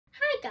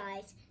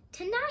guys,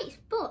 tonight's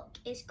book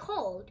is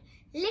called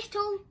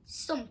Little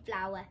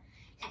Sunflower.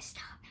 Let's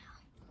start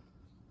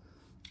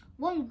now.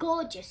 One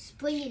gorgeous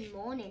spring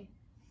morning,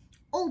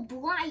 all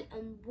bright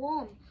and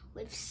warm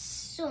with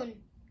sun,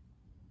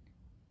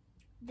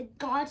 the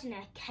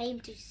gardener came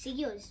to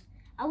see us.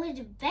 Our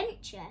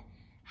adventure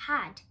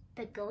had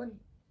begun.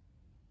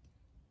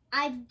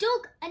 "I've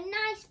dug a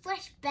nice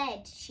fresh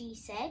bed," she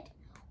said,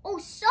 "all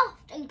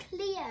soft and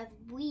clear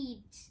of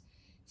weeds.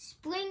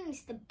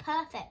 Spring's the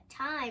perfect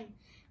time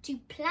to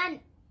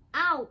plant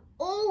out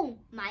all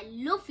my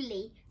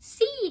lovely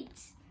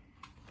seeds."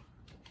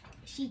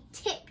 She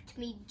tipped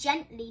me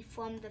gently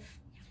from the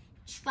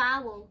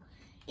trowel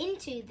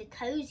into the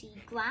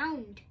cosy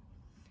ground.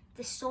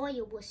 The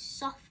soil was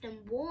soft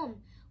and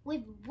warm,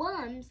 with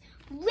worms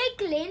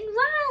wriggling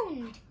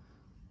round.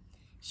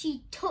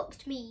 She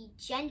tucked me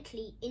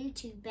gently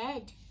into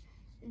bed.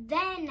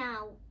 "There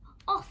now,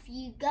 off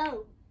you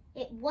go."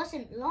 It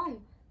wasn't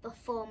long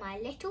before my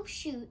little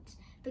shoots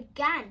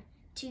began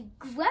to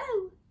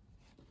grow.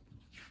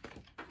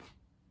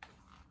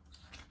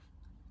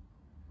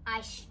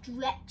 I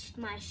stretched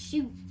my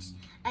shoots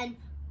and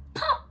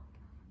pop!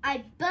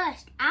 I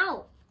burst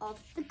out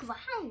of the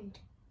ground.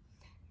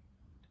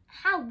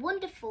 How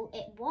wonderful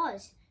it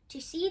was to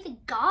see the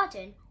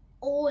garden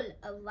all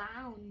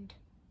around.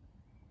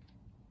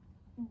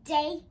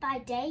 Day by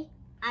day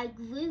I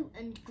grew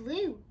and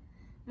grew.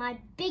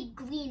 My big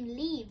green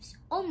leaves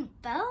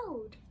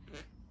unfurled.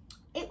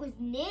 It was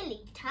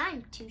nearly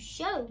time to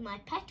show my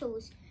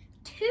petals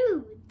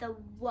to the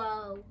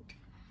world.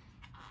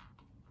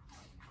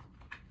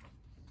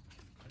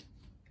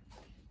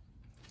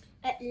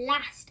 At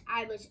last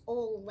I was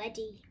all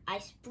ready. I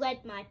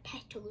spread my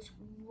petals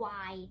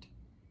wide.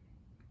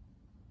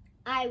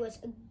 I was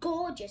a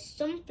gorgeous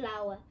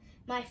sunflower,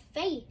 my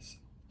face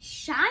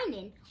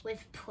shining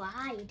with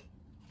pride.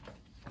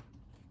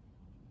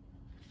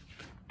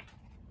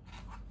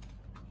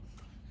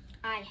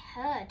 I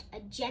heard a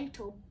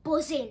gentle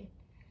buzzing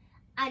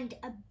and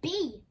a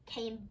bee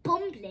came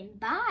bumbling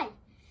by.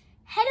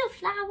 "Hello,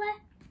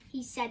 flower,"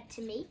 he said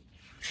to me.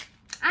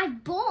 "I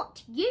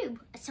brought you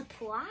a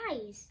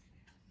surprise.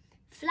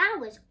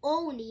 Flowers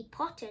all need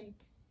pollen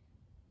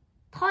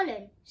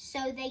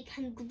so they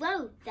can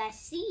grow their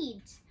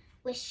seeds.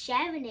 We're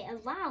sharing it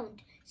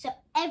around so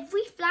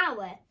every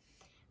flower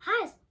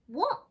has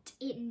what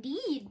it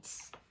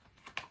needs."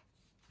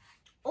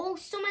 All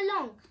summer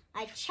long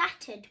I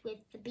chatted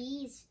with the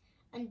bees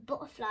and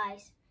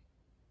butterflies.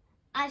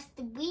 As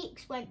the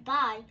weeks went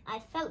by, I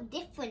felt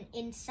different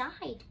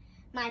inside.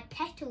 My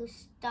petals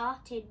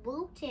started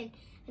wilting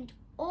and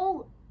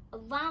all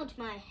around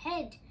my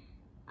head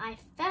I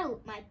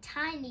felt my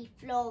tiny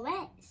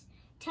florets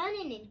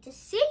turning into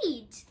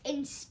seeds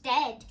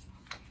instead.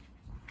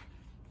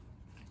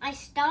 I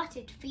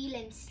started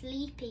feeling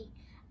sleepy.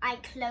 I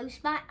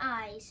closed my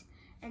eyes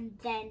and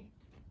then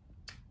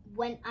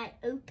when I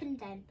opened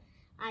them,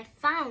 I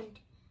found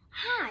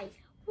I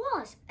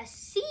was a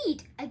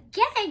seed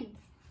again.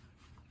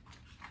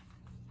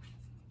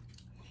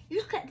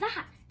 "Look at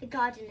that," the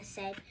gardener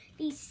said.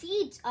 "These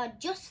seeds are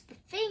just the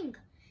thing.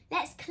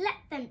 Let's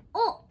collect them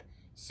up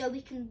so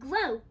we can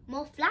grow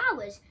more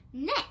flowers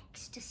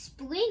next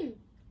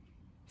spring.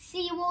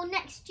 See you all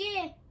next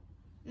year.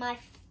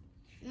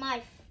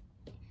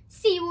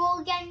 See you all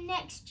again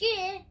next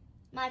year,"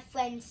 my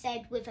friend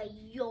said with a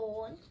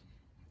yawn.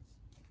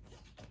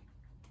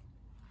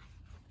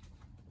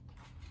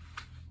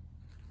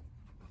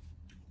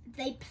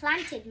 They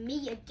planted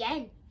me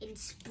again in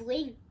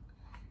spring,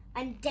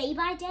 and day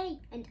by day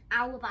and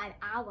hour by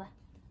hour,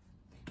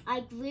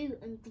 I grew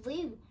and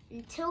grew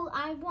until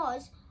I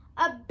was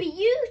a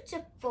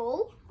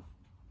beautiful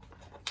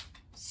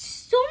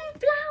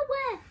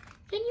sunflower.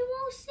 Can you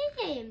all see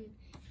him?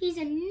 He's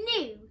a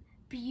new,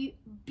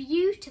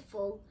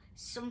 beautiful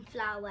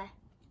sunflower.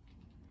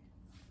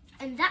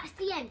 And that's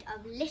the end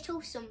of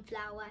Little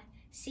Sunflower.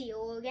 See you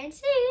all again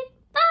soon.